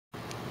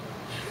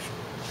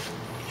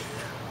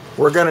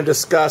We're going to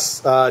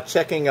discuss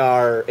checking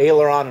our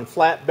aileron and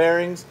flat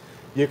bearings.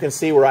 You can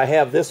see where I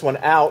have this one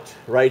out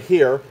right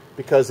here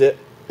because it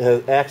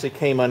actually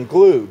came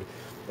unglued.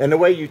 And the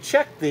way you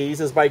check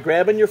these is by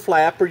grabbing your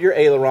flap or your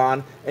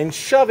aileron and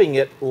shoving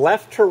it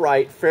left to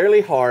right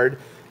fairly hard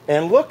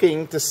and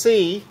looking to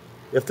see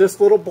if this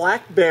little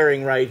black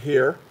bearing right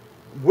here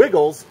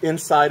wiggles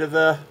inside of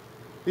the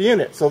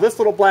unit. So this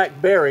little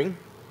black bearing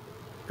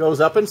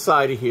goes up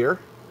inside of here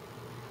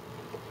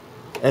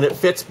and it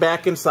fits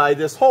back inside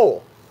this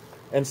hole.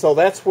 And so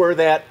that's where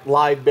that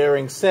live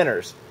bearing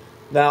centers.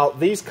 Now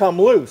these come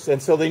loose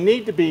and so they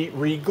need to be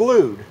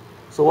re-glued.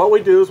 So what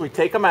we do is we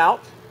take them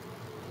out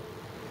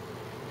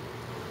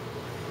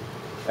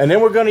and then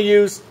we're going to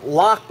use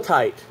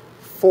Loctite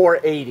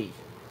 480.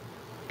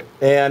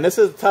 And this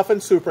is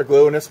toughened super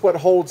glue and it's what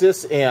holds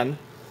this in.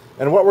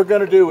 And what we're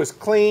going to do is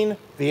clean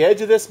the edge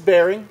of this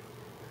bearing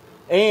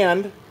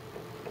and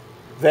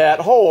that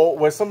hole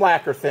with some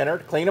lacquer thinner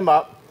to clean them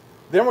up.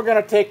 Then we're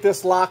going to take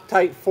this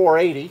Loctite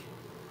 480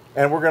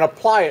 and we're going to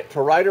apply it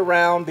to right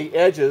around the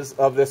edges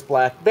of this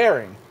black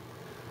bearing.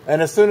 And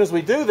as soon as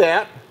we do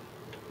that,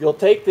 you'll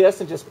take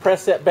this and just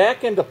press that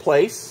back into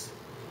place,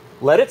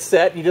 let it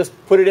set, you just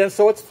put it in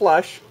so it's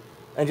flush,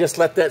 and just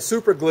let that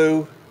super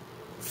glue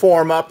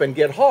form up and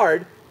get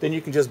hard, then you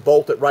can just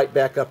bolt it right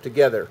back up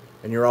together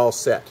and you're all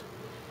set.